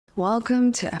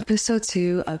Welcome to episode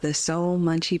 2 of the Soul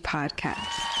Munchie Podcast.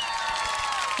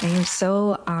 I am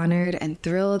so honored and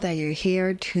thrilled that you're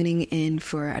here tuning in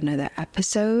for another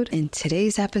episode. In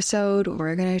today's episode,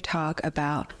 we're going to talk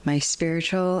about my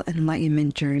spiritual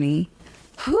enlightenment journey.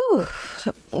 Whew.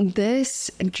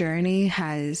 This journey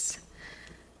has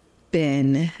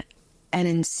been an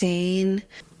insane,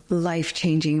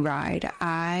 life-changing ride.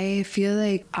 I feel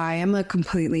like I am a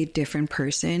completely different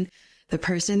person. The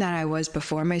person that I was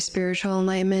before my spiritual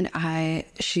enlightenment,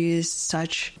 she's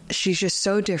just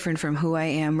so different from who I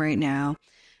am right now.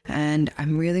 And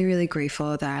I'm really, really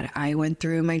grateful that I went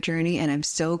through my journey and I'm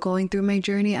still going through my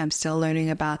journey. I'm still learning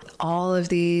about all of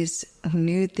these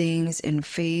new things in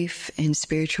faith and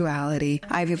spirituality.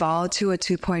 I've evolved to a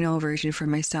 2.0 version for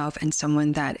myself and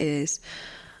someone that is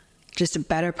just a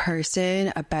better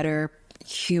person, a better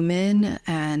human,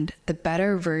 and the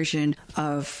better version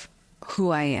of who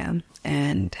I am.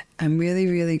 And I'm really,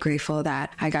 really grateful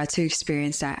that I got to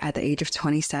experience that at the age of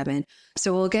 27.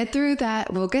 So we'll get through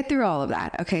that. We'll get through all of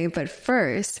that. Okay. But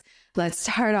first, let's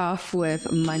start off with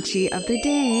Munchie of the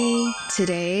Day.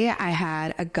 Today, I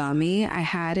had a gummy. I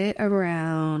had it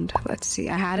around, I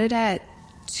had it at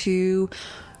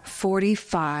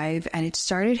 2:45 and it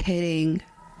started hitting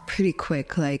pretty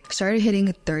quick, started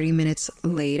hitting 30 minutes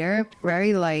later,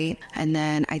 very light. And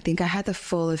then I think I had the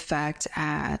full effect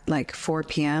at 4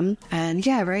 p.m. And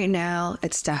yeah, right now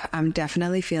I'm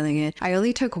definitely feeling it. I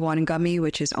only took one gummy,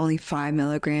 which is only 5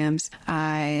 milligrams.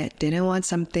 I didn't want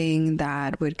something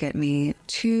that would get me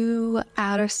too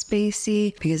out of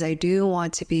spacey because I do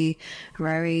want to be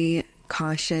very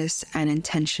cautious and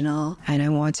intentional. And I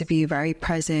want to be very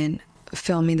present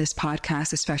filming this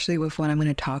podcast, especially with what I'm going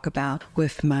to talk about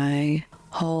with my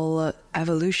whole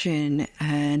evolution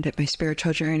and my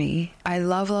spiritual journey. I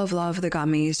love the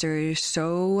gummies. They're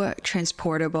so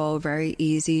transportable, very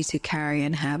easy to carry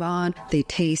and have on. They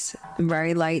taste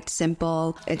very light,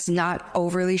 simple. It's not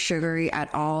overly sugary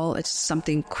at all. It's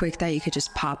something quick that you could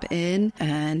just pop in.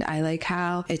 And I like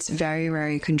how it's very,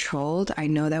 very controlled. I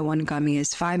know that one gummy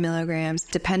is 5 milligrams,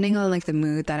 depending on the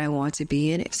mood that I want to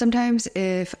be in. Sometimes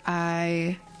if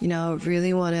I,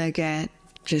 really want to get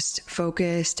just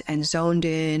focused and zoned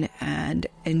in and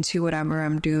into whatever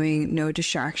I'm doing, no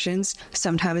distractions.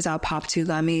 Sometimes I'll pop 2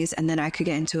 gummies and then I could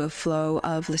get into a flow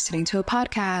of listening to a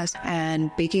podcast and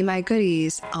baking my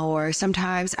goodies. Or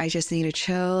sometimes I just need to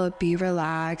chill, be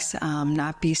relaxed,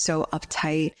 not be so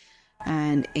uptight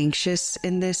and anxious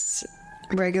in this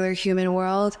regular human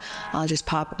world. I'll just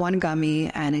pop one gummy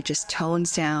and it just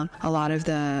tones down a lot of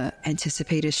the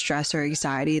anticipated stress or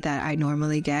anxiety that I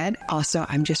normally get. Also,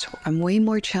 I'm way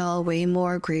more chill, way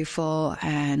more grateful,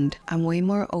 and I'm way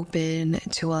more open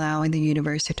to allowing the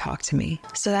universe to talk to me.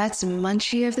 So that's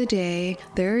Munchie of the Day.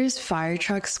 There's fire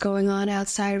trucks going on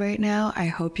outside right now. I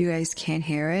hope you guys can't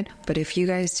hear it, but if you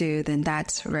guys do, then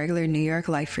that's regular New York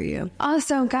life for you.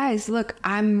 Also, guys, look,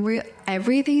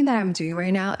 everything that I'm doing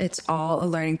right now, it's all a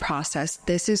learning process.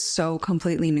 This is so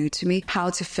completely new to me.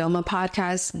 How to film a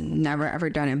podcast, never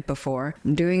ever done it before.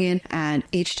 I'm doing it, and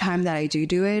each time that I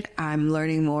do it, I'm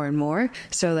learning more and more.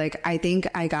 So I think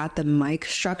I got the mic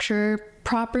structure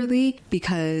properly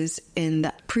because in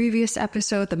the previous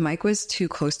episode, the mic was too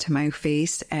close to my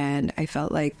face and I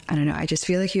felt I don't know, I just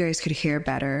feel like you guys could hear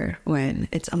better when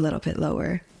it's a little bit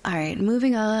lower. All right,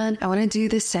 moving on. I want to do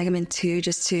this segment too,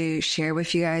 just to share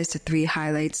with you guys the 3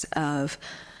 highlights of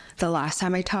the last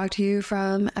time I talked to you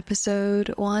from episode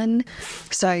 1.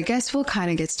 So I guess we'll kind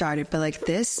of get started, but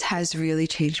this has really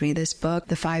changed me. This book,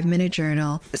 The 5-Minute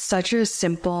Journal, such a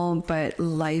simple but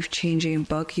life-changing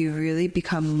book. You really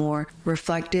become more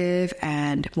reflective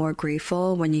and more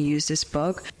grateful when you use this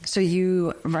book. So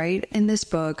you write in this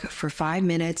book for 5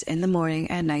 minutes in the morning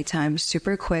and nighttime,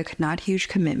 super quick, not huge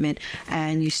commitment.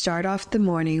 And you start off the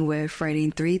morning with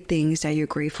writing 3 things that you're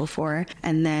grateful for.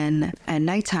 And then at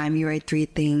nighttime, you write 3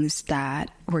 things that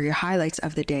were your highlights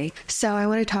of the day. So I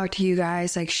want to talk to you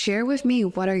guys, share with me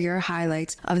what are your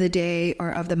highlights of the day or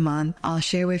of the month. I'll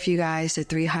share with you guys the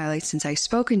 3 highlights since I've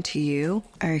spoken to you.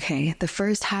 Okay, the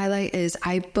first highlight is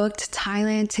I booked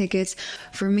Thailand tickets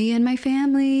for me and my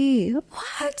family.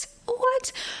 What?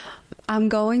 I'm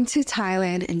going to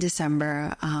Thailand in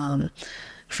December.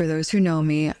 For those who know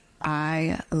me,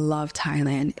 I love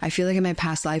Thailand. I feel like in my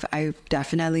past life, I've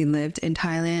definitely lived in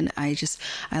Thailand. I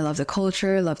love the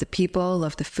culture, love the people,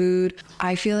 love the food.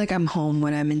 I feel like I'm home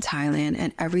when I'm in Thailand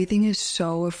and everything is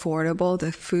so affordable.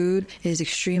 The food is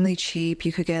extremely cheap.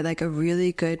 You could get a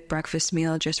really good breakfast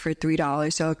meal just for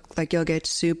 $3. So you'll get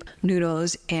soup,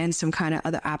 noodles, and some kind of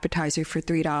other appetizer for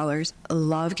 $3.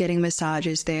 Love getting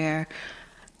massages there.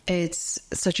 It's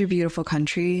such a beautiful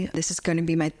country. This is going to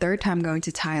be my third time going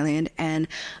to Thailand, and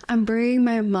I'm bringing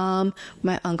my mom,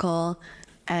 my uncle,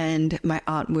 and my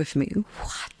aunt with me.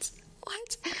 What?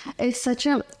 It's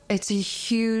a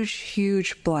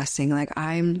huge blessing. Like,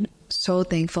 I'm so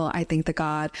thankful. I thank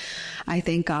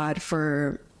God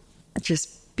for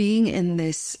just being in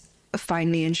this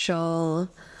financial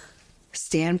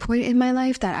standpoint in my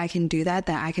life that I can do that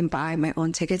I can buy my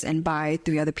own tickets and buy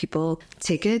 3 other people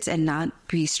tickets and not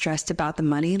be stressed about the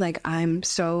money. Like, I'm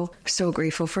so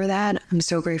grateful for that. I'm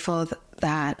so grateful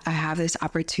that I have this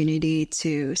opportunity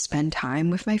to spend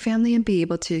time with my family and be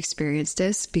able to experience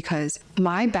this, because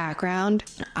my background,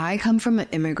 I come from an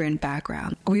immigrant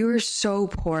background. We were so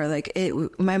poor. Like,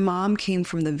 my mom came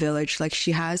from the village. Like,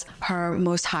 she has her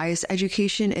most highest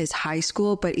education is high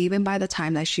school, but even by the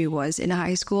time that she was in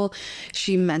high school,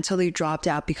 she mentally dropped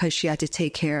out because she had to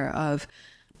take care of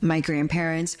my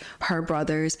grandparents, her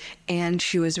brothers, and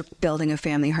she was building a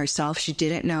family herself. She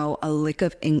didn't know a lick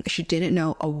of English. She didn't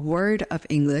know a word of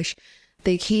English.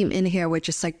 They came in here with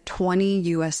just like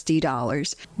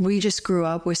 $20. We just grew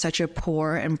up with such a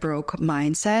poor and broke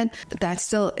mindset. That's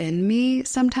still in me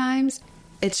sometimes.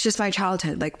 It's just my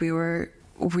childhood. Like, we were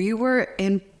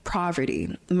in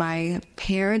poverty.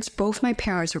 Both my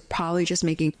parents were probably just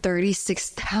making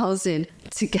 $36,000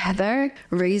 together,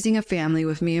 raising a family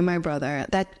with me and my brother.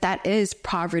 That is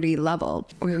poverty level.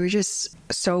 We were just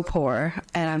so poor,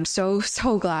 and I'm so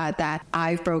glad that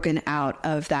I've broken out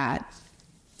of that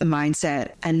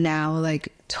mindset. And now,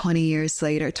 like 30 years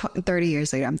later, I'm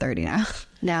 30 now.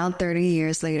 Now, 30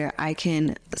 years later, I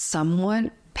can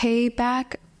somewhat pay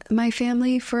back my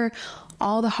family for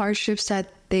all the hardships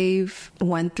that they've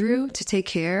went through to take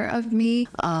care of me.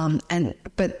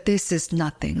 But this is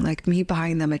nothing. Like, me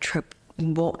buying them a trip,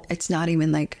 it's not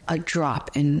even like a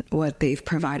drop in what they've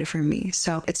provided for me.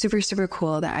 So it's super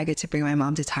cool that I get to bring my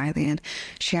mom to Thailand.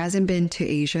 She hasn't been to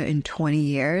Asia in 20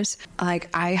 years. Like,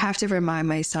 I have to remind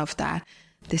myself that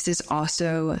this is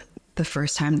also the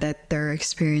first time that they're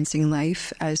experiencing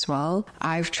life as well.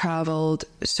 I've traveled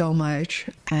so much,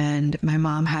 and my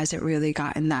mom hasn't really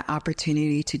gotten that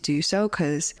opportunity to do so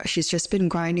because she's just been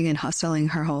grinding and hustling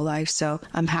her whole life. So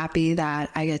I'm happy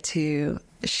that I get to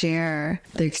share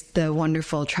the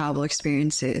wonderful travel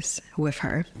experiences with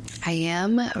her. I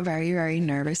am very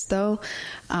nervous though.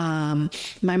 My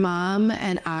mom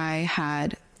and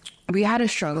we had a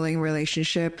struggling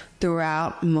relationship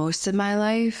throughout most of my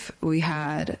life.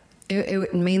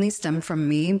 It mainly stemmed from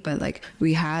me, but like,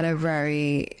 we had a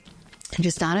very,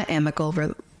 just not an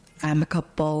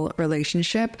amicable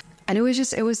relationship. And it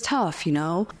was tough, you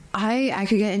know? I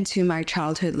could get into my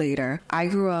childhood later. I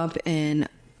grew up in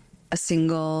a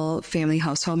single family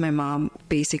household. My mom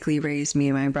basically raised me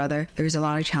and my brother. There was a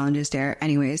lot of challenges there.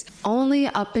 Anyways, only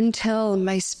up until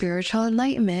my spiritual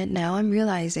enlightenment, now I'm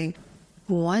realizing,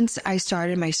 once I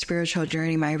started my spiritual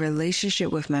journey, my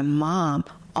relationship with my mom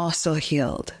also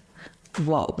healed.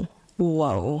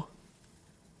 Whoa.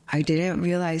 I didn't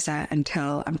realize that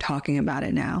until I'm talking about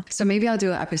it now. So maybe I'll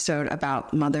do an episode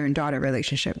about mother and daughter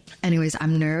relationship. Anyways,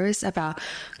 I'm nervous about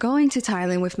going to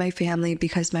Thailand with my family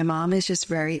because my mom is just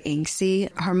very angsty.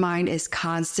 Her mind is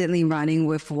constantly running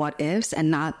with what ifs and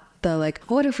not the like,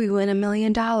 what if we win $1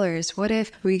 million? What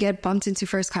if we get bumped into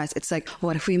first class? It's like,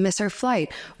 what if we miss our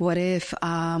flight? What if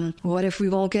we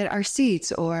won't get our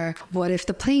seats? Or what if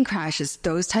the plane crashes?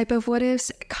 Those type of what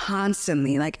ifs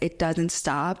constantly, like, it doesn't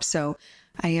stop. So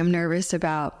I am nervous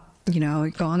about,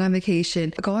 going on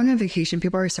vacation.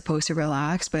 People are supposed to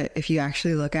relax, but if you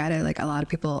actually look at it, like, a lot of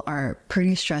people are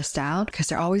pretty stressed out because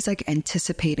they're always like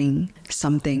anticipating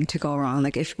something to go wrong.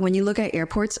 Like, when you look at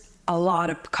airports, a lot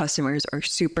of customers are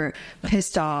super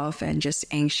pissed off and just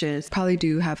anxious. Probably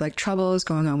do have like troubles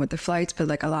going on with the flights, but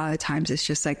like, a lot of times it's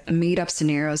just like made up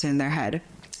scenarios in their head.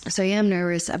 So I am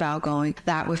nervous about going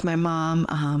that with my mom.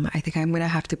 I think I'm going to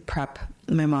have to prep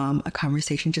my mom a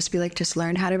conversation, just be like, just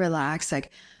learn how to relax.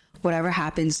 Like, whatever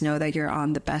happens, know that you're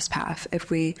on the best path. If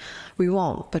we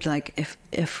won't, but like,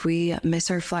 if we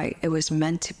miss our flight, it was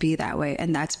meant to be that way.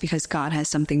 And that's because God has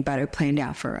something better planned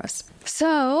out for us.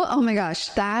 So, oh my gosh,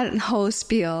 that whole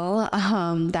spiel,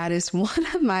 that is one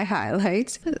of my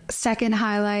highlights. Second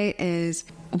highlight is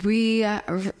we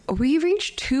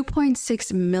reached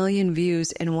 2.6 million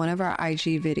views in one of our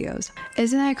IG videos.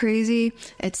 Isn't that crazy?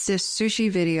 It's this sushi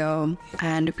video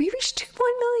and we reached 2.1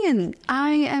 million.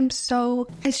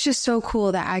 It's just so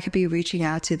cool that I could be reaching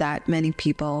out to that many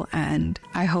people, and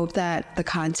I hope that the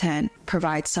content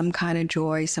provides some kind of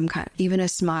joy, even a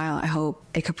smile. I hope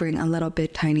it could bring a little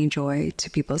bit tiny joy to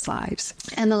people's lives.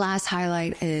 And the last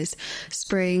highlight is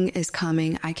spring is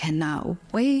coming. I cannot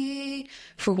wait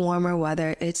for warmer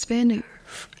weather. It's been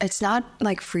it's not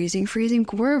like freezing.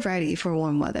 We're ready for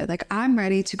warm weather. Like, I'm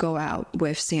ready to go out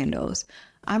with sandals.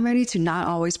 I'm ready to not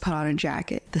always put on a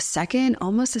jacket.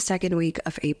 Almost the second week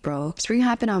of April, spring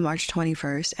happened on March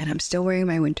 21st, and I'm still wearing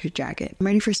my winter jacket. I'm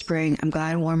ready for spring. I'm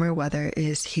glad warmer weather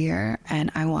is here,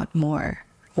 and I want more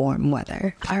warm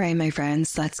weather. All right, my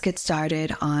friends, let's get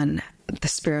started on the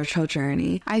spiritual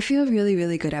journey. I feel really,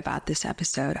 really good about this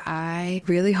episode. I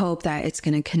really hope that it's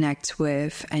going to connect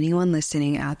with anyone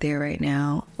listening out there right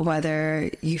now, whether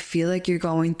you feel like you're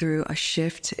going through a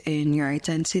shift in your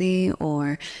identity,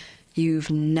 or you've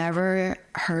never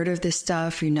heard of this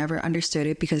stuff, you never understood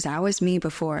it, because that was me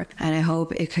before. And I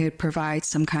hope it could provide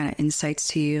some kind of insights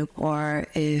to you. Or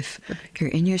if you're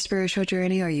in your spiritual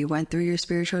journey, or you went through your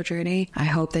spiritual journey, I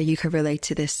hope that you could relate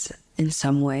to this in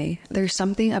some way. There's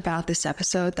something about this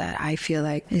episode that I feel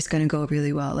like is going to go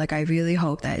really well. Like, I really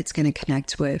hope that it's going to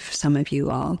connect with some of you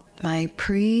all. My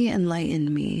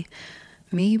pre-enlightened me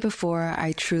before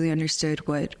I truly understood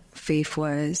what faith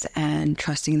was and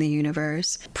trusting the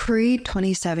universe,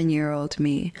 pre-27-year-old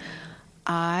me,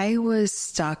 I was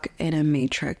stuck in a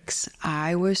matrix.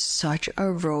 I was such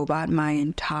a robot my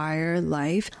entire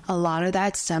life. A lot of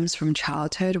that stems from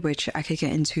childhood, which I could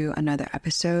get into another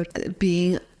episode.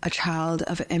 Being a child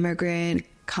of an immigrant,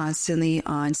 constantly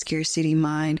on scarcity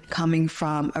mind, coming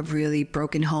from a really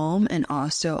broken home, and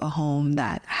also a home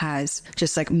that has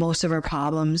just like most of our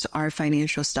problems are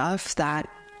financial stuff.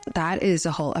 That is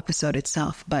a whole episode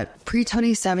itself. But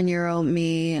pre-27-year-old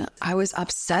me, I was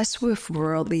obsessed with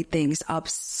worldly things,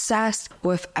 obsessed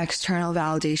with external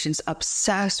validations,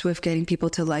 obsessed with getting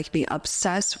people to like me,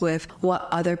 obsessed with what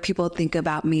other people think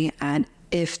about me and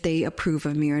if they approve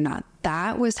of me or not.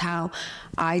 That was how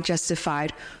I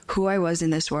justified who I was in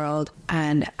this world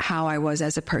and how I was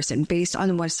as a person based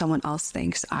on what someone else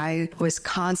thinks. I was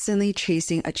constantly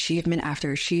chasing achievement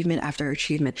after achievement after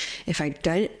achievement. If I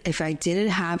didn't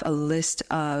have a list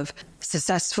of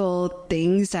successful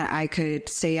things that I could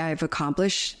say I've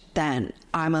accomplished, then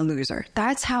I'm a loser.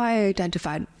 That's how I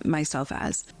identified myself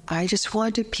as. I just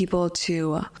wanted people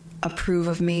to approve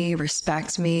of me,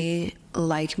 respect me,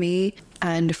 like me.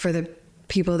 And for the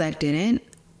people that didn't,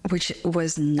 which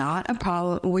was not a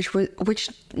problem, which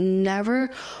never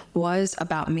was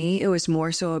about me. It was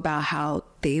more so about how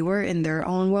they were in their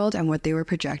own world and what they were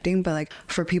projecting. But like,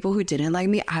 for people who didn't like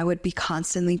me, I would be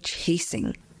constantly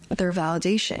chasing their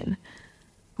validation.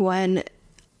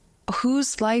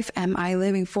 Whose life am I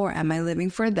living for? Am I living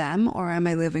for them, or am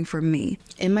I living for me?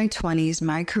 In my 20s,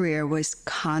 my career was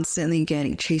constantly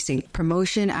chasing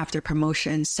promotion after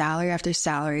promotion, salary after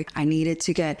salary. I needed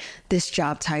to get this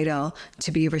job title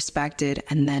to be respected.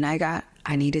 And then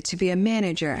I needed to be a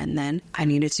manager, and then I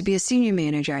needed to be a senior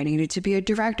manager. I needed to be a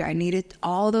director. I needed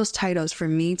all those titles for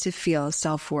me to feel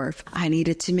self-worth. I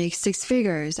needed to make 6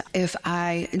 figures. If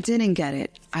I didn't get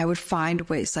it, I would find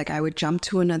ways. Like, I would jump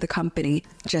to another company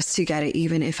just to get it,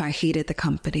 even if I hated the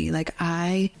company. Like,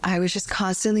 I was just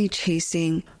constantly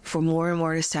chasing for more and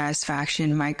more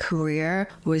satisfaction. My career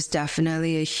was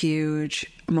definitely a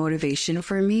huge motivation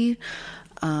for me.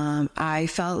 I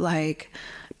felt like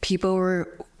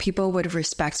people would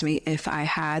respect me if I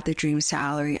had the dream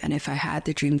salary and if I had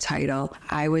the dream title.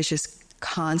 I was just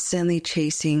constantly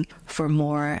chasing for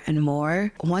more and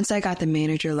more. Once I got the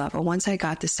manager level, once I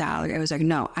got the salary, I was like,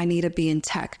 no, I need to be in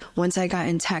tech. Once I got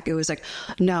in tech, it was like,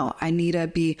 no, I need to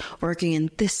be working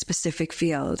in this specific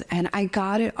field. And I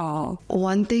got it all.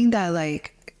 One thing that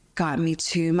like got me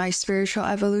to my spiritual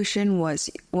evolution was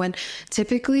when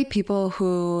typically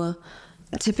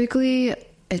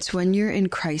it's when you're in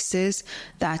crisis,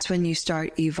 that's when you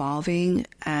start evolving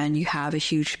and you have a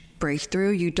huge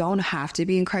breakthrough. You don't have to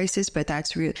be in crisis, but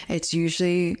it's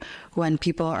usually when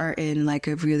people are in like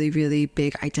a really, really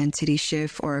big identity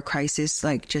shift or a crisis,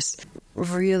 like just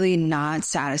really not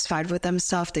satisfied with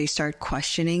themselves. They start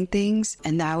questioning things.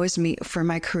 And that was me for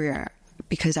my career,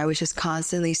 because I was just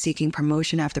constantly seeking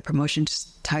promotion after promotion,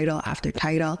 just title after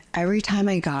title. Every time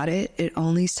I got it, it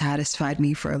only satisfied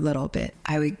me for a little bit.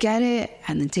 I would get it,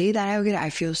 and the day that I would get it, I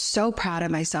feel so proud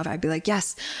of myself. I'd be like,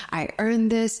 yes, I earned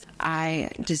this. I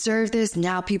deserve this.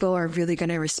 Now people are really going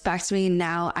to respect me.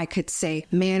 Now I could say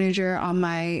manager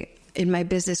in my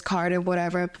business card or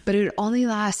whatever, but it only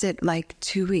lasted like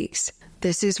 2 weeks.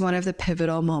 This is one of the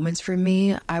pivotal moments for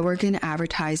me. I work in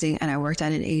advertising and I worked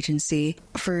at an agency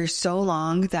for so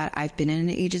long that I've been in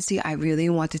an agency. I really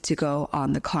wanted to go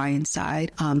on the client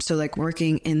side. So like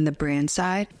working in the brand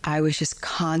side, I was just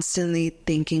constantly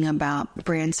thinking about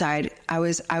brand side. I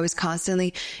was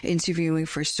constantly interviewing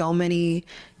for so many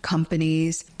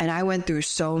companies, and I went through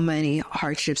so many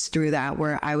hardships through that,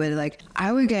 where I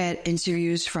would get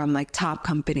interviews from like top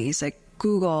companies, like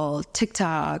Google,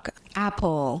 TikTok,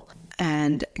 Apple,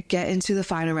 and get into the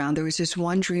final round. There was this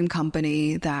one dream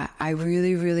company that I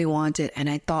really, really wanted, and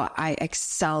I thought I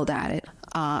excelled at it.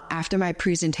 After my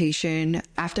presentation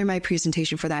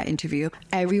for that interview,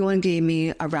 everyone gave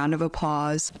me a round of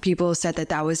applause. People said that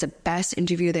that was the best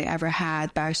interview they ever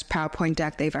had, best PowerPoint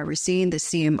deck they've ever seen. The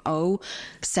CMO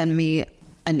sent me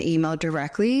an email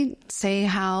directly saying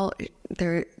how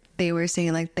they were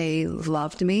saying like they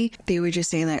loved me. They were just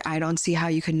saying like, I don't see how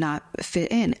you could not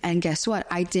fit in. And guess what?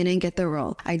 I didn't get the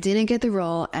role.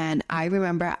 And I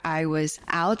remember I was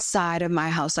outside of my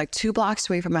house, like 2 blocks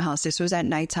away from my house. This was at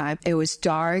nighttime. It was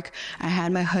dark. I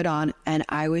had my hood on and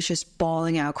I was just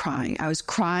bawling out crying. I was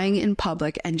crying in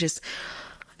public and just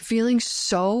feeling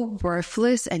so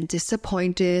worthless and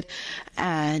disappointed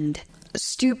and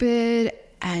stupid.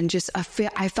 And just I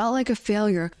felt like a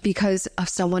failure because of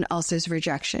someone else's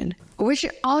rejection, which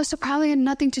also probably had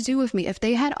nothing to do with me. If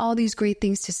they had all these great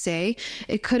things to say,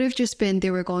 it could have just been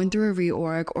they were going through a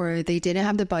reorg or they didn't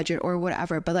have the budget or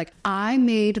whatever. But like, I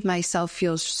made myself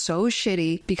feel so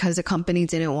shitty because the company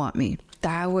didn't want me.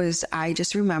 I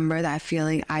just remember that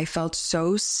feeling. I felt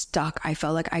so stuck. I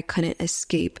felt like I couldn't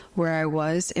escape where I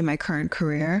was in my current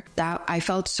career. That I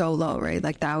felt so low, right?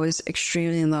 Like that was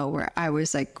extremely low where I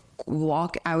was like,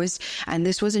 and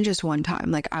this wasn't just one time.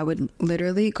 Like I would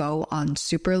literally go on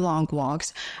super long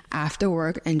walks after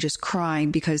work and just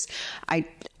crying because I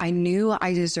knew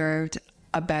I deserved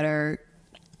a better.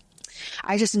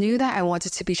 I just knew that I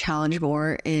wanted to be challenged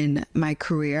more in my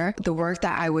career. The work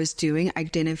that I was doing, I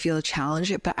didn't feel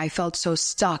challenged, but I felt so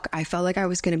stuck. I felt like I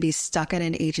was going to be stuck at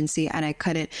an agency and I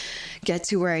couldn't get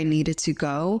to where I needed to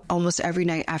go. Almost every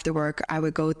night after work, I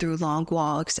would go through long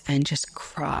walks and just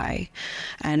cry.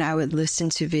 And I would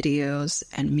listen to videos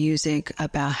and music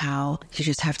about how you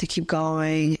just have to keep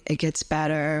going. It gets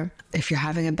better. If you're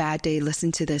having a bad day,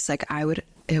 listen to this.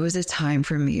 It was a time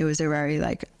for me. It was a very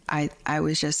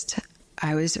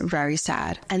I was very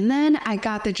sad. And then I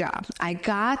got the job. I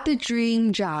got the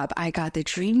dream job. The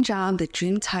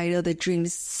dream title, the dream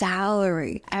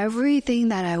salary. Everything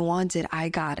that I wanted, I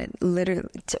got it. Literally,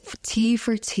 T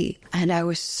for T. And I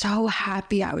was so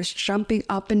happy. I was jumping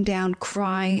up and down,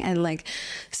 crying and like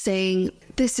saying,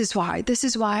 this is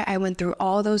why I went through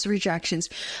all those rejections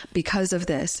because of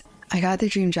this. I got the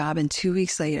dream job and 2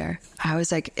 weeks later, I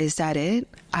was like, is that it?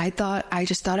 I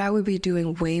just thought I would be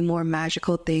doing way more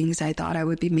magical things. I thought I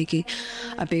would be making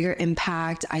a bigger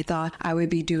impact. I thought I would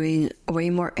be doing way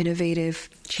more innovative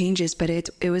changes, but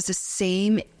it was the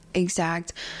same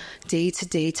exact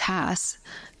day-to-day tasks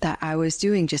that I was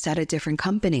doing just at a different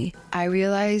company. I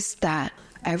realized that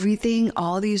everything,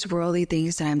 all these worldly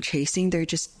things that I'm chasing,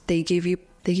 they give you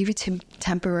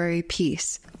temporary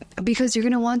peace because you're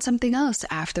going to want something else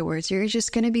afterwards. You're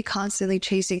just going to be constantly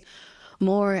chasing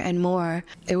more and more.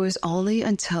 It was only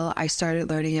until I started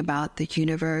learning about the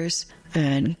universe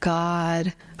and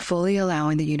God, fully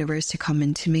allowing the universe to come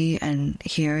into me and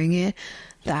hearing it,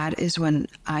 that is when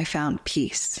I found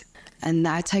peace. And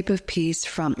that type of peace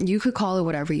you could call it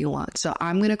whatever you want. So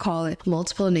I'm going to call it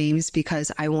multiple names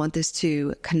because I want this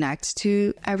to connect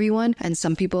to everyone. And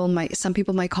some people might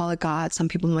call it God. Some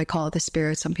people might call it the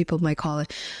spirit. Some people might call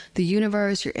it the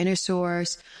universe, your inner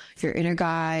source, your inner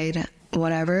guide,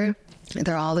 whatever.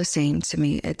 They're all the same to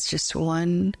me. It's just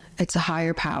it's a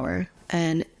higher power.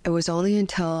 And it was only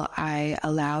until I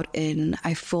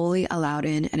fully allowed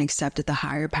in and accepted the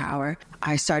higher power,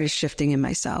 I started shifting in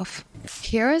myself.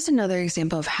 Here is another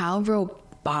example of how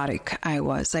robotic I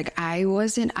was. Like I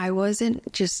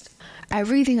wasn't just,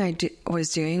 everything I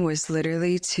was doing was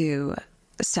literally to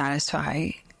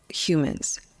satisfy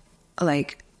humans.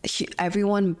 Like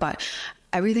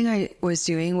everything I was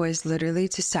doing was literally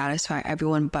to satisfy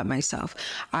everyone but myself.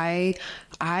 I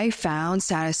found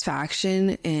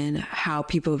satisfaction in how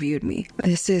people viewed me.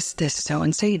 This is so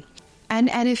insane. And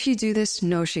if you do this,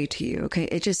 no shade to you, okay?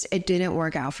 It didn't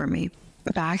work out for me.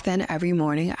 Back then, every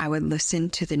morning I would listen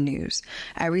to the news.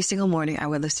 Every single morning I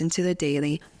would listen to the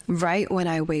daily right when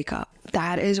I wake up.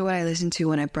 That is what I listen to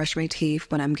when I brush my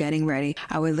teeth, when I'm getting ready.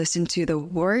 I would listen to the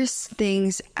worst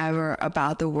things ever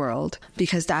about the world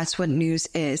because that's what news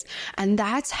is. And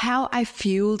that's how I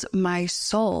fueled my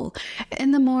soul.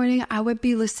 In the morning, I would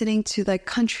be listening to like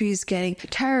countries getting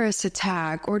terrorist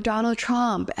attack or Donald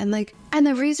Trump. And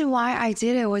the reason why I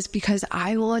did it was because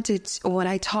when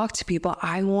I talked to people,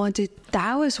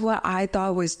 that was what I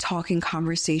thought was talking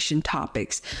conversation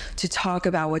topics, to talk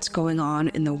about what's going on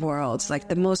in the world, like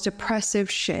the most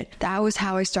oppressive shit. That was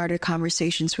how I started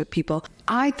conversations with people.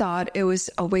 I thought it was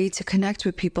a way to connect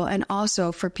with people and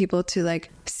also for people to like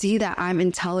see that I'm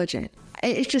intelligent.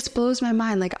 it just blows my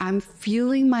mind. Like, I'm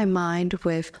fueling my mind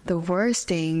with the worst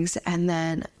things, and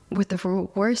then with the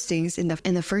worst things in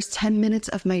the first 10 minutes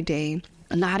of my day,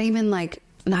 not even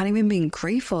being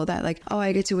grateful that like, oh,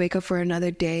 I get to wake up for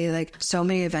another day. Like, so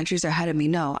many adventures are ahead of me.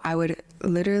 No, I would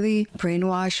literally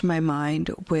brainwash my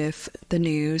mind with the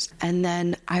news. And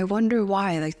then I wonder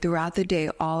why, like, throughout the day,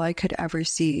 all I could ever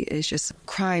see is just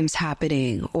crimes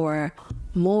happening or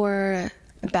more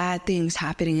bad things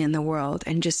happening in the world,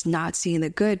 and just not seeing the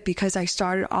good, because I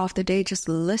started off the day just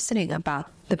listening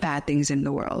about the bad things in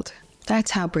the world.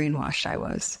 That's how brainwashed I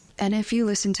was. And if you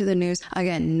listen to the news,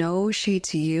 again, no shade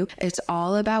to you. It's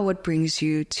all about what brings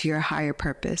you to your higher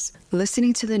purpose.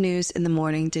 Listening to the news in the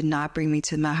morning did not bring me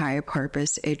to my higher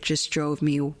purpose. It just drove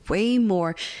me way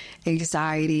more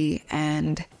anxiety,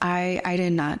 and I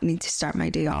did not need to start my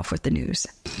day off with the news.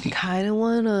 I kind of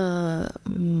want to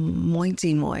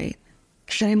mointy-moit.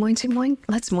 Should I mointy-moit?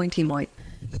 Let's mointy-moit.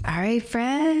 All right,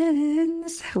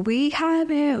 friends, we have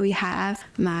it. We have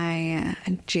my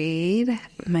jade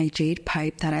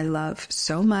pipe that I love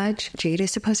so much. Jade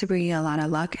is supposed to bring you a lot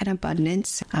of luck and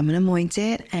abundance. I'm going to moint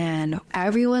it, and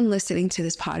everyone listening to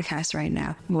this podcast right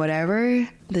now, whatever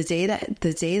the day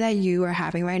that you are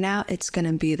having right now, it's going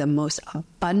to be the most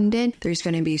abundant. There's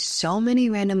going to be so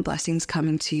many random blessings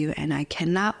coming to you, and I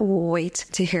cannot wait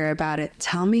to hear about it.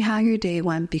 Tell me how your day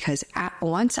went, because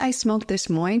once I smoke this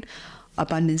moin,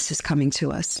 abundance is coming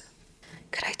to us.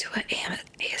 Could I do an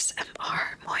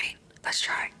ASMR moin? Let's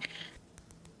try.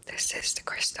 This is the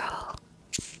crystal.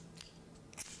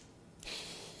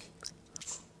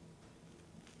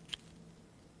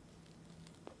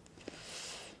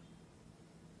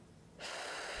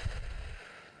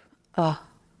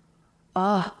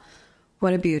 Oh,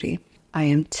 what a beauty. I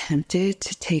am tempted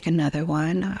to take another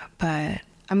one, but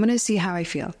I'm going to see how I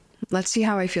feel. Let's see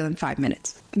how I feel in 5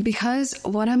 minutes. Because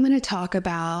what I'm going to talk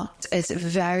about is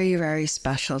very, very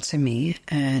special to me.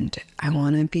 And I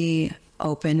want to be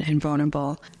open and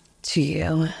vulnerable to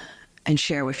you and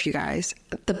share with you guys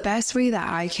the best way that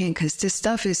I can, because this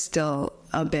stuff is still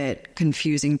a bit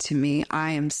confusing to me.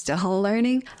 I am still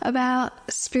learning about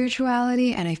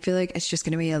spirituality, and I feel like it's just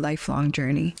going to be a lifelong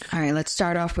journey. All right, let's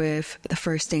start off with the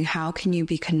first thing. How can you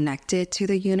be connected to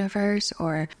the universe?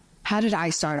 Or how did I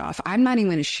start off? I'm not even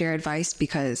going to share advice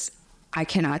because I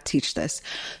cannot teach this.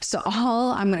 So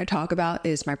all I'm going to talk about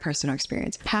is my personal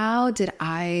experience. How did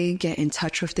I get in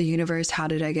touch with the universe? How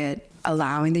did I get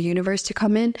allowing the universe to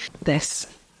come in? This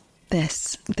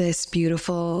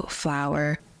beautiful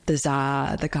flower, the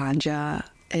ganja.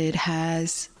 It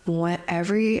has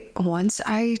once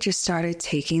I just started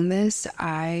taking this,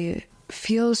 I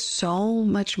feel so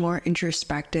much more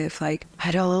introspective. Like,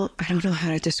 I don't know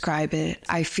how to describe it.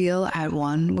 I feel at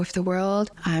one with the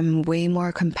world. I'm way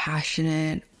more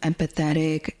compassionate,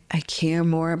 empathetic. I care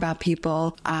more about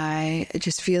people. I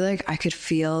just feel like I could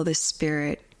feel the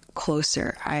spirit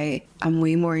closer. I'm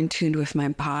way more in tune with my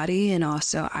body, and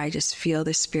also I just feel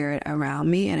the spirit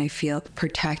around me, and I feel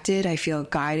protected. I feel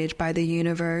guided by the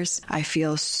universe. I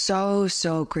feel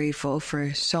so grateful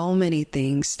for so many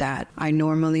things that I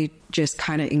normally just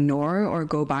kind of ignore or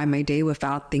go by my day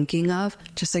without thinking of.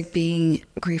 Just like being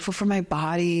grateful for my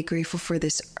body, grateful for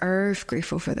this earth,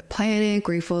 grateful for the planet,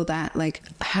 grateful that like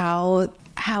how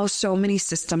so many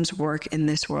systems work in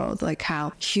this world, like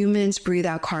how humans breathe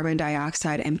out carbon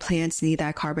dioxide and plants need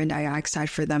that carbon dioxide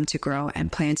for them to grow,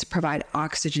 and plants provide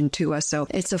oxygen to us. So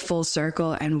it's a full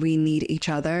circle, and we need each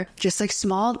other. Just like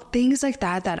small things like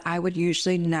that I would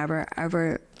usually never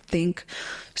ever think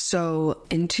so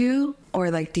into or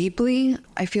like deeply.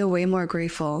 I feel way more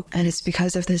grateful, and it's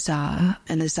because of the Za,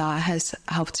 and the Za has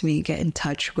helped me get in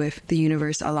touch with the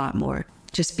universe a lot more.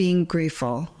 Just being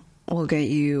grateful will get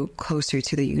you closer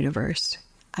to the universe.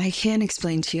 I can't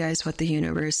explain to you guys what the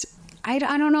universe, I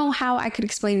don't know how I could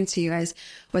explain it to you guys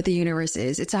what the universe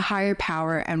is. It's a higher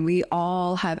power, and we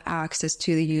all have access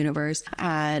to the universe,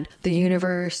 and the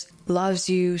universe loves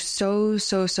you so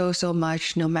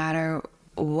much. No matter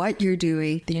what you're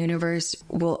doing, the universe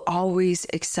will always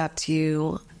accept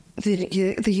you.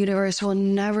 The universe will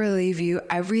never leave you.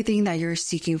 Everything that you're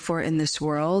seeking for in this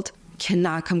world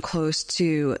cannot come close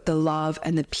to the love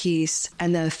and the peace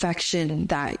and the affection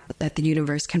that the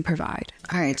universe can provide.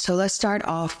 All right, so let's start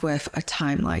off with a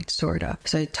timeline, sort of.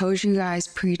 So I told you guys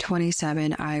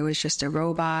pre-27, I was just a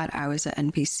robot. I was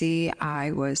an NPC.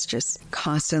 I was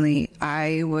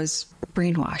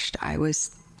brainwashed. I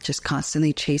was just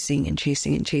constantly chasing,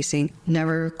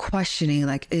 never questioning,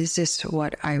 like, is this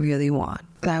what I really want?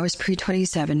 that was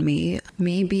pre-27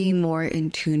 me being more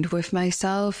in tune with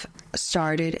myself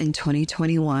started in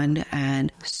 2021,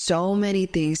 and so many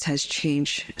things has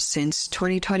changed since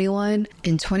 2021.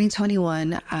 In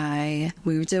 2021, I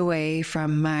moved away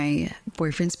from my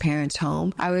boyfriend's parents'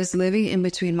 home. I was living in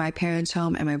between my parents'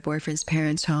 home and my boyfriend's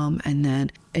parents' home, and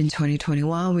then in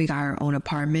 2021, we got our own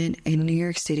apartment in New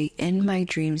York City, in my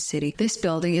dream city. This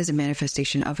building is a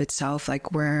manifestation of itself,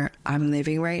 like where I'm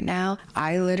living right now.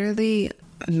 I really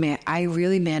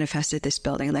manifested this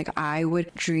building. Like, I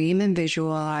would dream and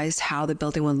visualize how the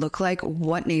building would look like,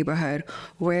 what neighborhood,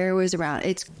 where it was around.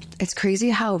 It's crazy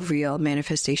how real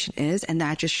manifestation is, and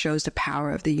that just shows the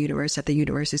power of the universe, that the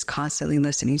universe is constantly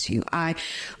listening to you. I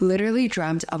literally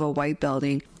dreamt of a white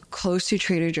building close to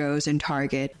Trader Joe's and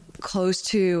Target, close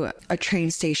to a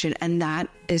train station, and that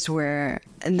is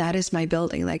my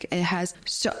building. Like, it has,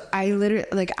 so I literally,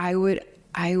 like, I would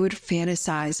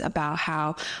fantasize about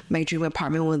how my dream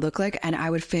apartment would look like, and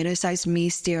I would fantasize me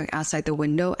staring outside the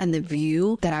window and the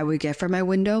view that I would get from my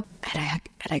window, and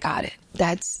I got it.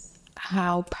 That's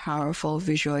how powerful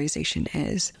visualization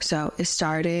is. So it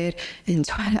started in,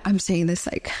 I'm saying this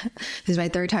like, this is my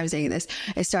third time saying this.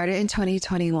 It started in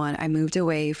 2021. I moved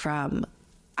away from,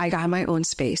 I got my own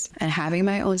space, and having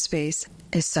my own space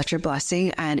is such a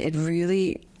blessing. And it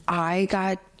really, I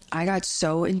got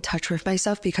so in touch with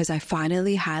myself because I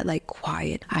finally had like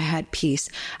quiet. I had peace.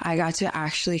 I got to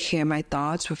actually hear my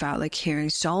thoughts without like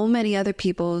hearing so many other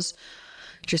people's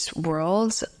just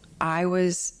worlds. I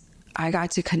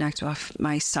got to connect with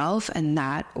myself, and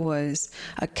that was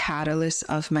a catalyst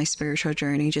of my spiritual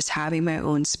journey, just having my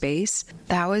own space.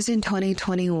 That was in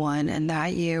 2021, and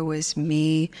that year was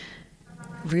me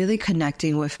really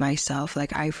connecting with myself.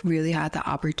 Like, I really had the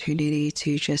opportunity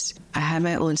to I had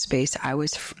my own space. I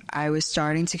was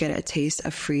starting to get a taste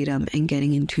of freedom and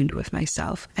getting in tune with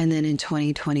myself. And then in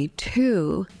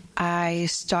 2022, I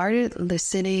started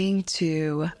listening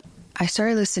to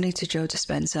Joe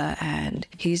Dispenza, and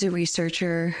he's a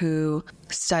researcher who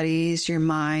studies your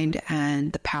mind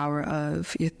and the power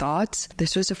of your thoughts.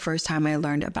 This was the first time I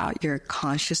learned about your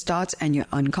conscious thoughts and your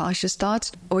unconscious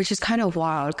thoughts, which is kind of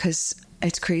wild because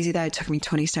it's crazy that it took me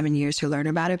 27 years to learn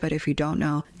about it. But if you don't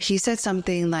know, he said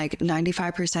something like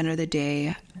 95% of the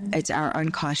day, it's our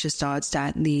unconscious thoughts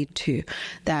that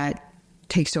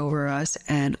takes over us,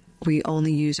 and we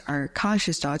only use our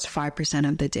conscious thoughts 5%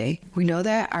 of the day. We know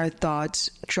that our thoughts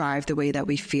drive the way that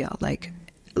we feel. Like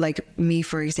me,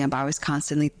 for example, I was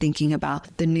constantly thinking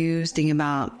about the news, thinking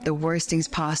about the worst things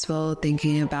possible,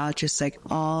 thinking about just like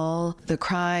all the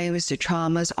crimes, the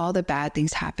traumas, all the bad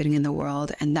things happening in the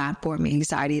world. And that brought me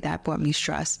anxiety, that brought me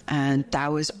stress. And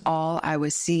that was all I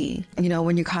was seeing. You know,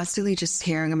 when you're constantly just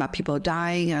hearing about people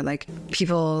dying, or like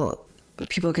people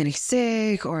getting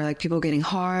sick, or like people getting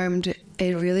harmed,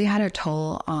 it really had a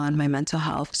toll on my mental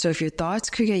health. So if your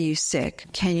thoughts could get you sick,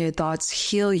 can your thoughts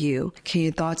heal you? Can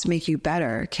your thoughts make you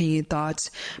better? Can your thoughts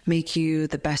make you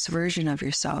the best version of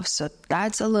yourself? So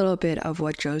that's a little bit of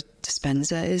what Joe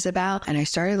Dispenza is about. And I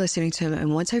started listening to him,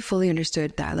 and once I fully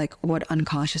understood that, like, what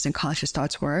unconscious and conscious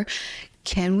thoughts were,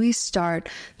 can we start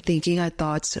thinking our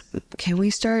thoughts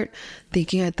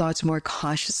more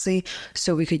consciously,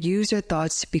 so we could use our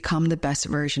thoughts to become the best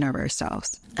version of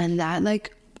ourselves? And that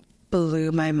like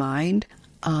blew my mind.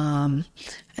 And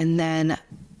then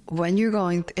when you're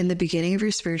going in the beginning of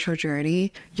your spiritual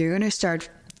journey, you're going to start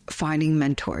finding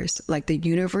mentors. Like, the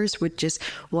universe would just,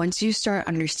 once you start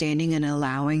understanding and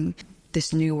allowing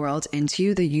this new world into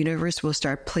you, the universe will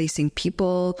start placing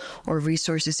people or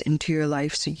resources into your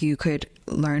life so you could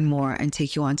learn more and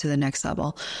take you on to the next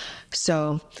level.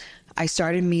 So I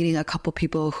started meeting a couple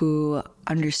people who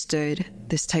understood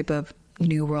this type of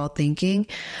new world thinking,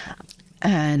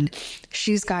 and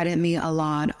she's guided me a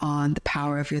lot on the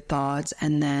power of your thoughts.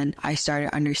 And then I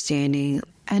started understanding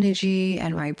energy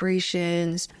and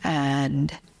vibrations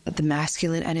and the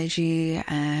masculine energy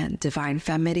and divine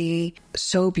femininity.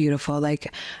 So beautiful.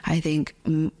 Like, I think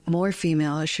more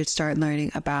females should start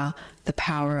learning about the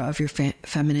power of your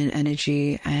feminine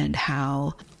energy, and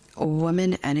how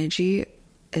woman energy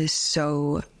is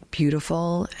so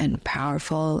beautiful and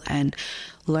powerful, and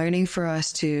learning for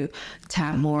us to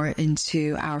tap more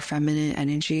into our feminine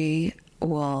energy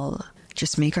will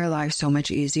just make our lives so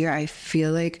much easier. I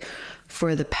feel like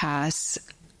for the past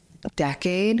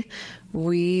decade,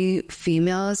 we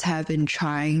females have been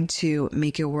trying to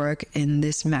make it work in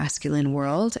this masculine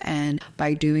world, and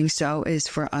by doing so is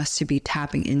for us to be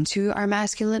tapping into our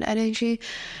masculine energy,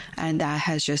 and that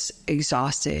has just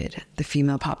exhausted the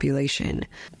female population.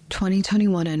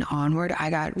 2021 and onward, I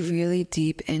got really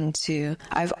deep into,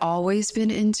 I've always been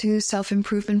into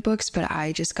self-improvement books, but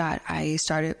I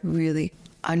started really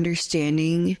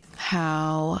understanding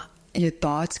how your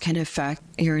thoughts can affect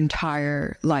your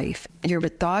entire life. Your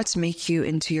thoughts make you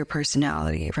into your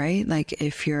personality, right? Like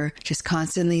if you're just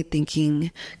constantly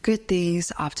thinking good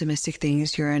things, optimistic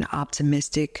things, you're an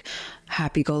optimistic,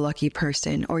 happy-go-lucky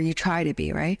person, or you try to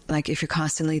be, right? Like if you're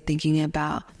constantly thinking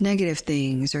about negative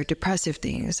things or depressive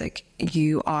things, like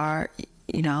you are,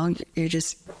 you're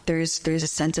just, there's a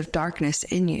sense of darkness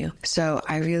in you. So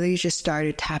I really just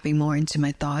started tapping more into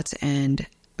my thoughts and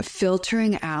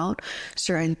filtering out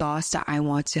certain thoughts that I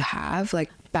want to have. Like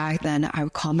back then, I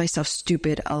would call myself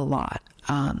stupid a lot.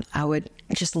 I would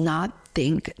just not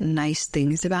think nice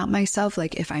things about myself.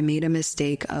 Like if I made a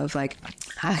mistake of like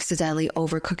accidentally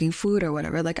overcooking food or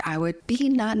whatever, like I would be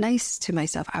not nice to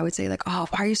myself. I would say like, oh,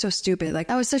 why are you so stupid? Like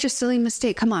that was such a silly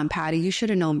mistake. Come on, Patty, you should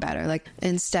have known better. Like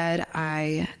instead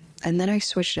and then I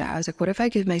switched it. I was like, what if I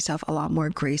give myself a lot more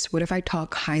grace? What if I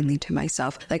talk kindly to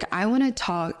myself? Like I want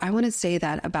to say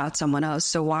that about someone else.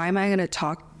 So why am I going to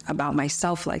talk about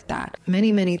myself like that?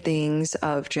 Many things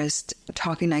of just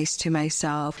talking nice to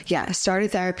myself. Yeah, I started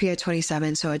therapy at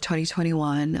 27. So at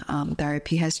 2021,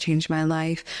 therapy has changed my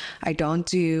life. I don't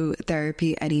do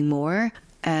therapy anymore.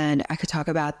 And I could talk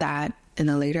about that in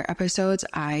the later episodes.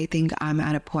 I think I'm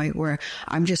at a point where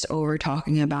I'm just over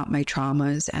talking about my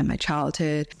traumas and my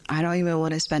childhood. I don't even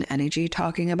want to spend energy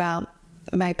talking about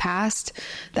my past.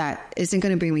 That isn't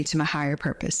going to bring me to my higher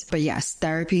purpose. But yes,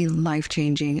 therapy,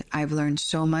 life-changing. I've learned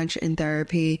so much in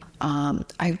therapy.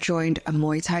 I've joined a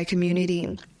Muay Thai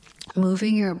community.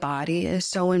 Moving your body is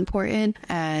so important.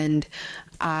 And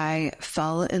I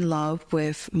fell in love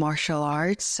with martial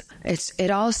arts.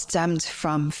 It all stemmed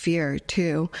from fear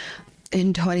too.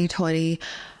 In 2020,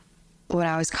 when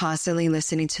I was constantly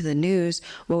listening to the news,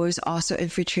 what was also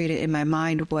infiltrated in my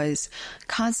mind was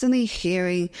constantly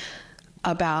hearing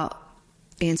about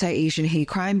anti-Asian hate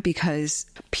crime, because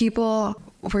people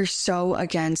were so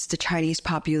against the Chinese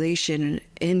population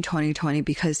in 2020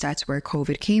 because that's where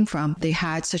COVID came from. They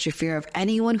had such a fear of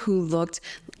anyone who looked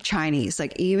Chinese.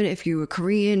 Like even if you were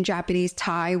Korean, Japanese,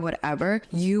 Thai, whatever,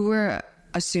 you were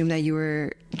assumed that you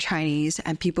were Chinese.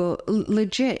 And people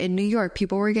legit in New York,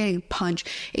 people were getting punched.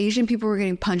 Asian people were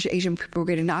getting punched. Asian people were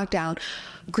getting knocked down.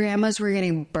 Grandmas were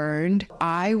getting burned.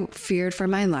 I feared for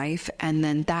my life. And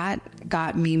then that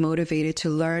got me motivated to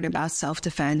learn about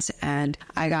self-defense. And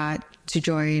I got to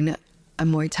join a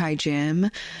Muay Thai gym.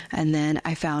 And then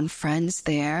I found friends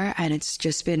there. And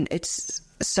it's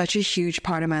such a huge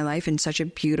part of my life and such a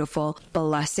beautiful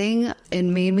blessing. It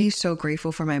made me so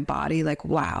grateful for my body. Like,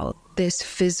 wow, this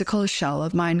physical shell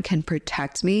of mine can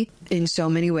protect me in so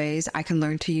many ways. I can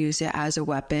learn to use it as a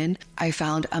weapon. I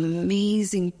found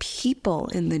amazing people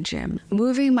in the gym.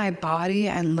 Moving my body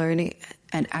and learning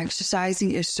and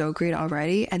exercising is so great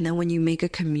already. And then when you make a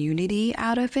community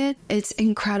out of it, it's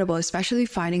incredible, especially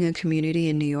finding a community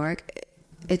in New York.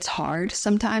 It's hard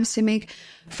sometimes to make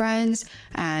friends,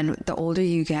 and the older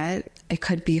you get, it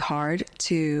could be hard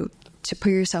to put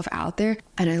yourself out there.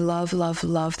 And I love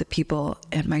the people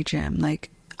at my gym. Like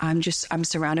I'm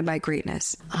surrounded by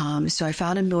greatness. So I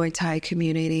found a Muay Thai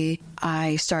community.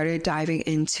 I started diving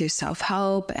into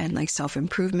self-help and like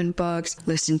self-improvement books,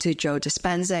 listened to Joe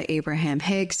Dispenza, Abraham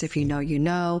Hicks, if you know, you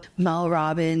know. Mel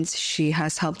Robbins, she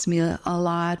has helped me a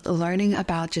lot. Learning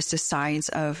about just the science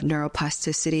of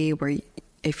neuroplasticity, where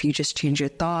if you just change your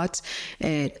thoughts,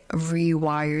 it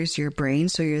rewires your brain.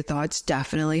 So your thoughts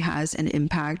definitely has an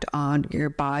impact on your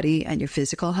body and your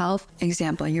physical health.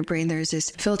 Example, in your brain, there's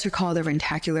this filter called the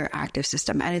reticular active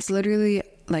system. And it's literally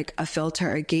like a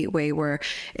filter, a gateway where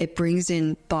it brings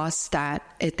in thoughts that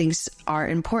it thinks are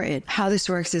important. How this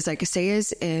works is like, say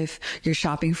as if you're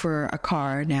shopping for a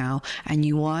car now and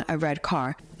you want a red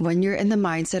car. When you're in the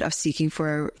mindset of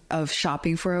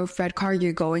shopping for a red car,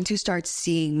 you're going to start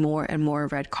seeing more and more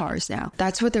red cars now.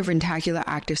 That's what the reticular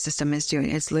active system is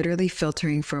doing. It's literally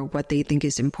filtering for what they think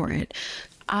is important.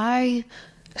 I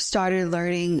started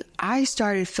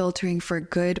filtering for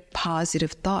good,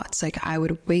 positive thoughts. Like I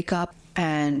would wake up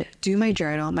and do my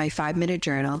journal, my 5-minute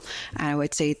journal, and I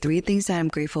would say 3 things that I'm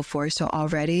grateful for. So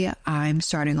already I'm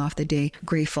starting off the day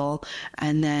grateful.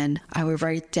 And then I would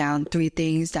write down 3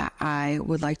 things that I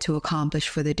would like to accomplish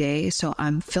for the day. So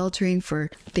I'm filtering for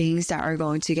things that are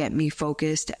going to get me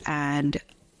focused and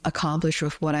accomplish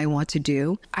with what I want to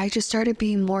do. I just started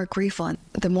being more grateful. And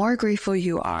the more grateful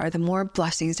you are, the more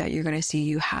blessings that you're going to see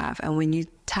you have. And when you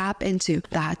tap into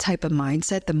that type of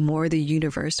mindset, the more the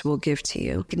universe will give to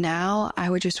you. Now,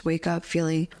 I would just wake up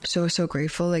feeling so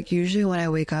grateful. Like usually when I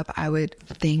wake up, I would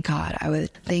thank God. I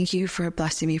would thank you for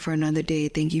blessing me for another day.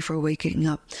 Thank you for waking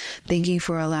up. Thank you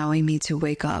for allowing me to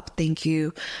wake up. Thank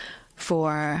you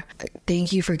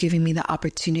Thank you for giving me the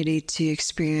opportunity to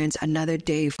experience another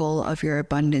day full of your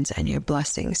abundance and your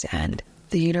blessings. And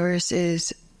the universe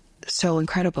is so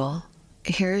incredible.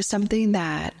 Here's something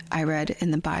that I read in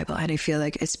the Bible, and I feel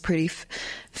like it's pretty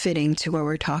fitting to what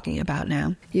we're talking about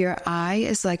now. Your eye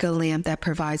is like a lamp that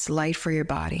provides light for your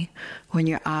body. When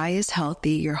your eye is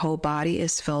healthy, your whole body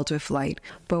is filled with light.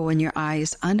 But when your eye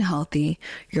is unhealthy,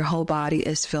 your whole body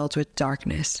is filled with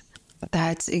darkness.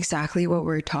 That's exactly what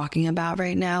we're talking about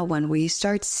right now. When we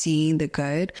start seeing the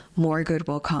good, more good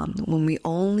will come. When we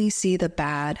only see the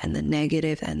bad and the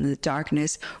negative and the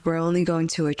darkness, we're only going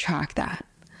to attract that.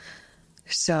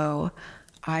 So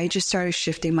I just started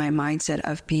shifting my mindset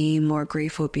of being more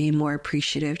grateful, being more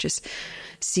appreciative, just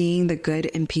seeing the good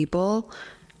in people.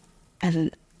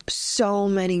 And so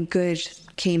many good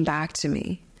came back to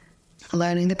me.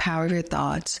 Learning the power of your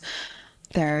thoughts,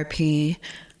 therapy,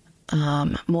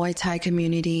 Muay Thai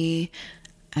community.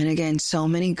 And again, so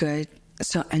many good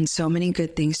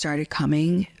things started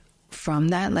coming from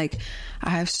that. Like,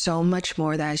 I have so much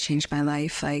more that has changed my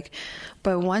life.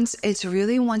 But once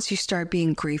you start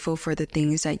being grateful for the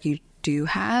things that you do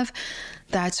have,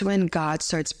 that's when God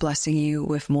starts blessing you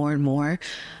with more and more.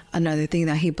 Another thing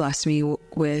that he blessed me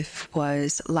with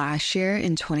was last year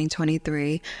in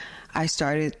 2023, I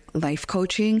started life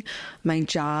coaching. My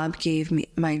job gave me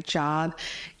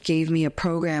a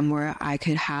program where I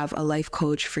could have a life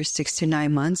coach for 6 to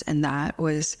 9 months. And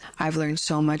I've learned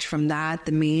so much from that.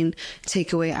 The main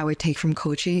takeaway I would take from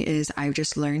coaching is I've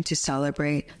just learned to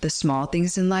celebrate the small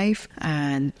things in life.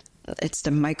 And it's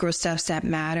the micro steps that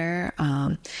matter.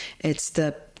 It's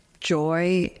the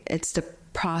joy. It's the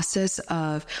process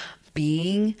of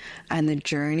being and the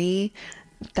journey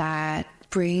that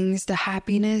brings the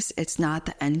happiness. It's not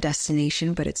the end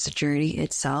destination, but it's the journey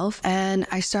itself. And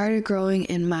I started growing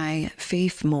in my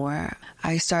faith more.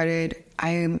 I started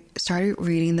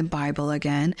reading the Bible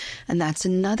again, and that's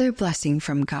another blessing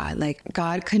from God. Like,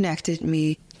 God connected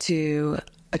me to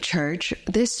a church.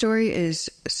 This story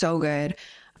is so good.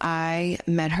 I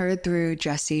met her through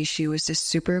Jessie. She was this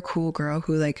super cool girl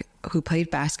who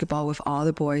played basketball with all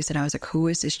the boys. And I was like, who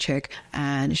is this chick?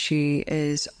 And she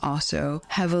is also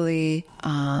heavily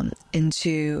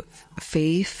into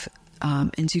faith,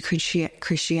 into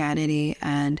Christianity.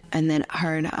 And then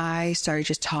her and I started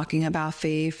just talking about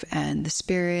faith and the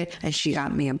spirit. And she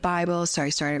got me a Bible. So I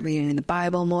started reading the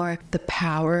Bible more. The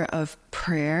power of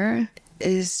prayer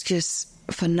is just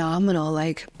phenomenal.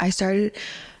 Like, I started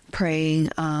praying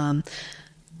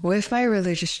with my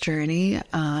religious journey.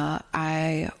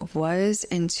 I was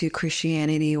into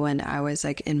Christianity when I was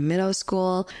in middle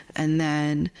school, and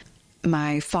then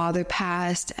my father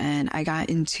passed and I got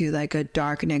into a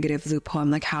dark negative loophole. I'm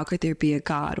like, how could there be a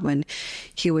God when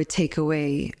he would take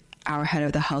away our head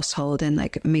of the household and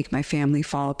make my family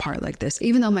fall apart like this?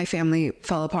 Even though my family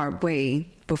fell apart way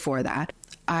before that,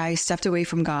 I stepped away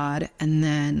from God. And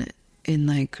then in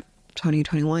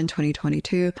 2021,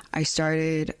 2022, I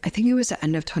think it was the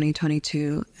end of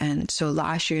 2022. And so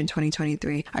last year in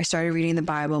 2023, I started reading the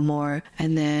Bible more,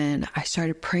 and then I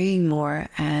started praying more.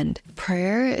 And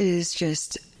prayer is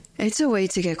it's a way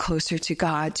to get closer to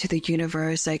God, to the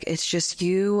universe. It's just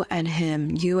you and him,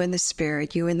 you and the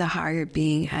spirit, you and the higher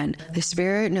being. And the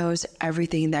spirit knows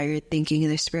everything that you're thinking,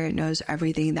 and the spirit knows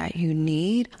everything that you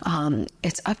need.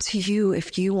 It's up to you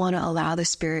if you want to allow the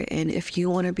spirit in, if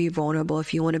you want to be vulnerable,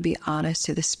 if you want to be honest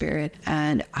to the spirit.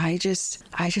 And I just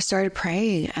started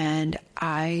praying, and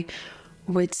I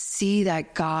would see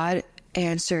that God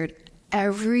answered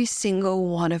every single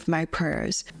one of my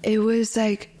prayers. It was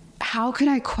how could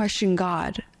I question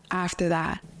God after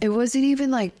that? It wasn't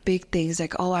even big things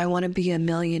oh, I want to be a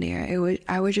millionaire.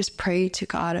 I would just pray to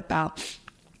God about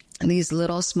these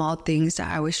little small things that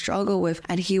I would struggle with,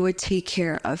 and he would take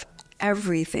care of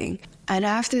everything. And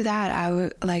after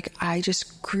that, I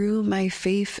just grew my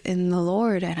faith in the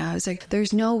Lord. And I was like,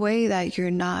 there's no way that you're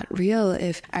not real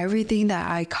if everything that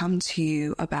I come to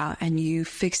you about and you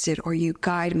fix it, or you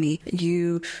guide me,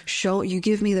 you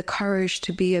give me the courage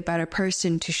to be a better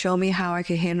person, to show me how I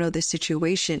can handle this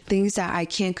situation. Things that I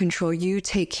can't control, you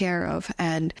take care of.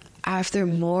 And after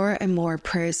more and more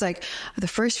prayers, the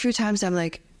first few times I'm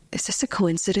like, is this a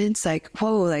coincidence?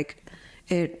 Whoa,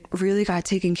 it really got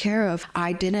taken care of.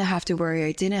 I didn't have to worry.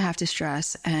 I didn't have to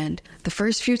stress. And the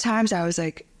first few times I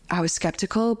was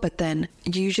skeptical, but then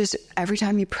every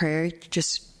time you pray,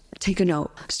 just take a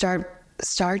note. Start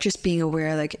just being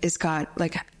aware,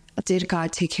 did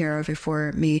God take care of it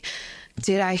for me?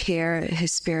 Did I hear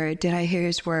his spirit? Did I hear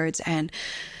his words? And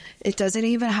it doesn't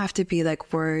even have to be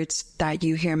like words that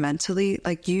you hear mentally.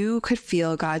 Like you could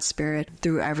feel God's spirit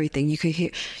through everything. You could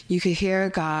hear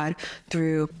God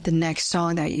through the next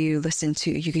song that you listen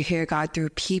to. You could hear God through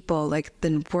people, like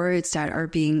the words that are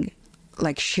being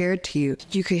like shared to you.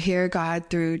 You could hear God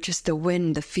through just the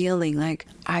wind, the feeling. Like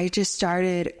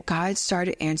God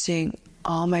started answering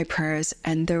all my prayers,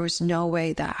 and there was no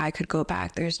way that I could go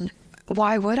back.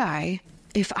 Why would I?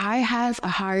 If I have a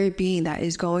higher being that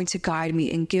is going to guide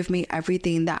me and give me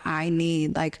everything that I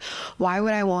need, like, why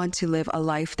would I want to live a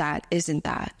life that isn't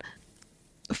that?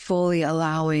 Fully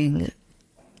allowing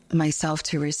myself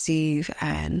to receive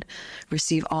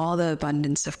all the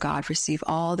abundance of God, receive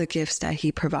all the gifts that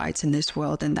he provides in this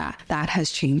world. And that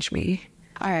has changed me.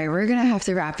 All right, we're going to have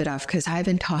to wrap it up because I've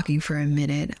been talking for a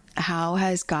minute. How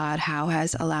has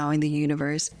allowing the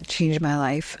universe changed my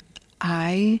life?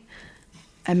 I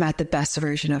am at the best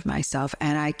version of myself,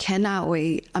 and I cannot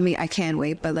wait. I mean, I can't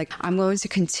wait, but like I'm going to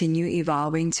continue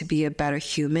evolving to be a better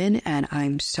human, and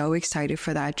I'm so excited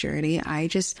for that journey.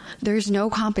 There's no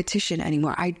competition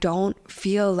anymore. I don't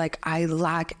feel like I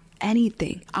lack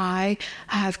anything. I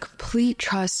have complete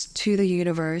trust to the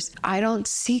universe. I don't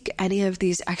seek any of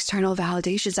these external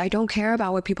validations. I don't care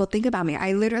about what people think about me.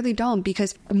 I literally don't,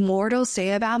 because mortals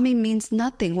say about me means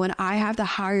nothing when I have the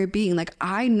higher being. Like,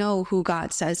 I know who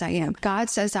God says I am.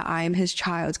 God says that I am his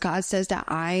child. God says that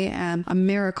I am a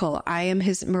miracle. I am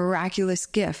his miraculous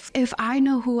gift. If I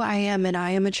know who I am and I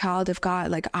am a child of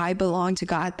God, like I belong to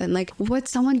God, then like what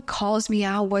someone calls me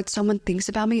out, what someone thinks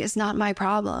about me is not my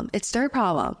problem. It's their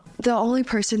problem. The only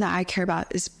person that I care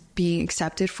about is being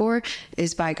accepted for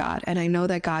is by God. And I know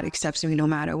that God accepts me no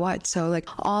matter what. So like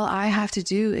all I have to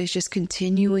do is just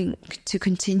continue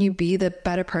be the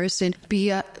better person,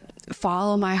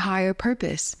 follow my higher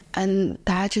purpose. And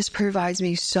that just provides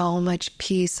me so much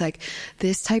peace. Like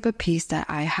this type of peace that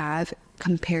I have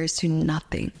compares to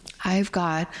nothing. I've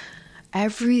got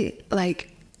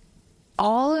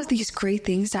all of these great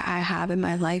things that I have in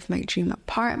my life, my dream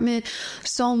apartment,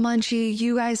 Soul Munchie,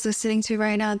 you guys listening to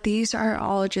right now, these are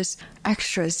all just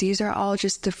extras. These are all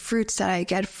just the fruits that I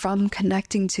get from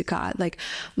connecting to God. Like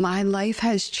my life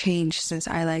has changed since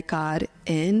I let God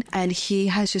in, and he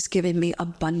has just given me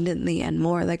abundantly and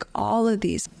more. Like all of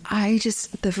these,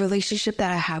 the relationship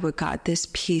that I have with God, this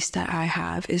peace that I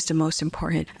have is the most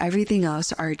important. Everything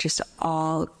else are just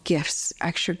all gifts,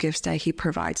 extra gifts that he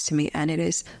provides to me. And it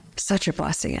is such a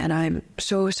blessing, and I'm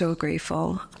so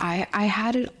grateful. I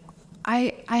had it,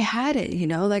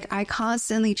 like I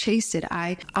constantly chased it.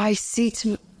 I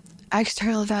seeked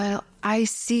external value. I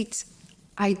seeked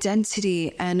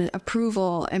identity and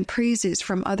approval and praises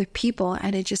from other people,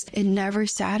 and it never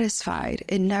satisfied.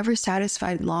 It never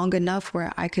satisfied long enough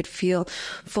where I could feel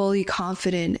fully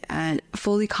confident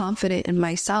in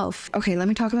myself. Okay, let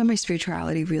me talk about my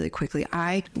spirituality really quickly.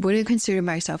 I wouldn't consider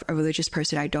myself a religious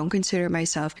person. I don't consider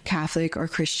myself Catholic or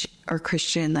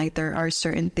Christian. Like there are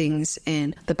certain things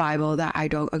in the Bible that I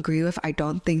don't agree with. I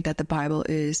don't think that the Bible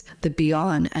is the be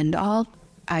all and end all.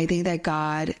 I think that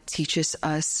God teaches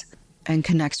us and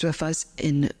connects with us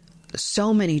in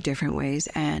so many different ways,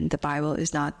 and the Bible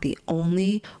is not the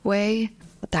only way.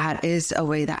 That is a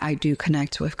way that I do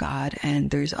connect with God, and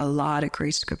there's a lot of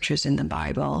great scriptures in the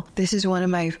Bible. This is one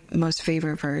of my most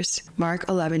favorite verse, Mark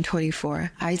 11:24.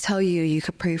 I tell you, you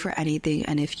could pray for anything,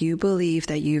 and if you believe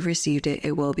that you've received it,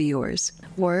 it will be yours.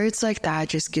 Words like that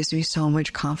just gives me so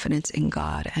much confidence in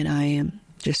God, and I am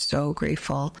just so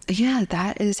grateful. Yeah,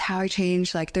 that is how I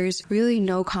changed. Like there's really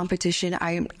no competition.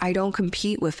 I don't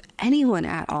compete with anyone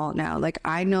at all now. Like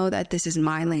I know that this is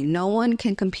my lane. No one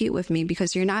can compete with me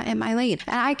because you're not in my lane.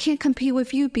 And I can't compete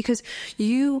with you because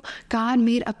God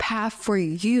made a path for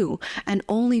you and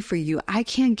only for you. I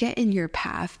can't get in your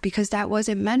path because that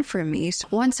wasn't meant for me. So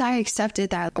once I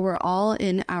accepted that we're all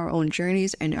in our own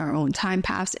journeys, in our own time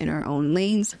paths, in our own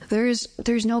lanes,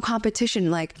 there's no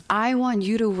competition. Like I want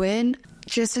you to win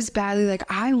just as badly like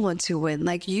I want to win.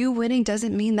 Like you winning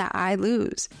doesn't mean that I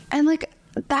lose. And like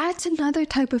that's another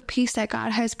type of peace that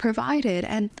God has provided.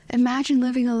 And imagine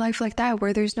living a life like that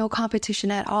where there's no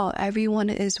competition at all. Everyone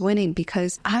is winning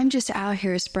because I'm just out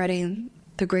here spreading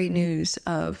the great news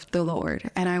of the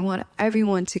Lord. And I want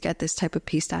everyone to get this type of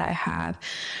peace that I have.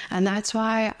 And that's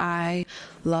why I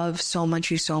love Soul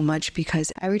Munchie so much,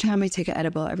 because every time I take an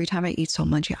edible, every time I eat Soul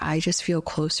Munchie, I just feel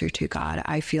closer to God.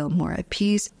 I feel more at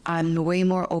peace. I'm way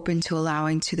more open to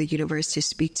allowing to the universe to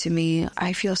speak to me.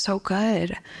 I feel so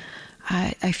good.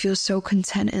 I feel so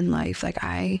content in life. Like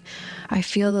I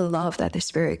feel the love that the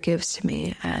Spirit gives to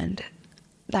me, and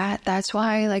That's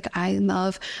why, like, I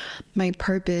love my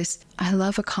purpose. I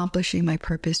love accomplishing my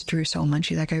purpose through Soul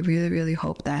Munchie. Like, I really, really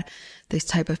hope that this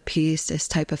type of peace, this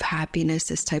type of happiness,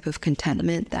 this type of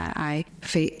contentment that I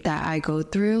go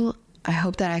through, I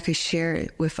hope that I could share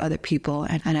it with other people.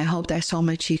 And I hope that Soul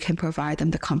Munchie can provide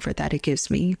them the comfort that it gives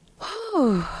me.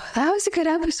 Whew, that was a good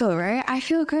episode, right? I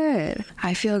feel good.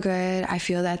 I feel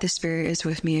that the spirit is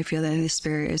with me. I feel that the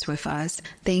spirit is with us.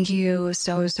 Thank you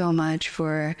so, so much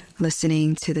for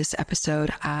listening to this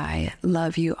episode. I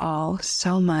love you all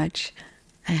so much.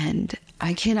 And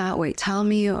I cannot wait. Tell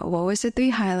me what was the 3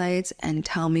 highlights and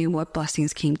tell me what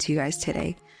blessings came to you guys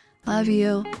today. Love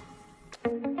you.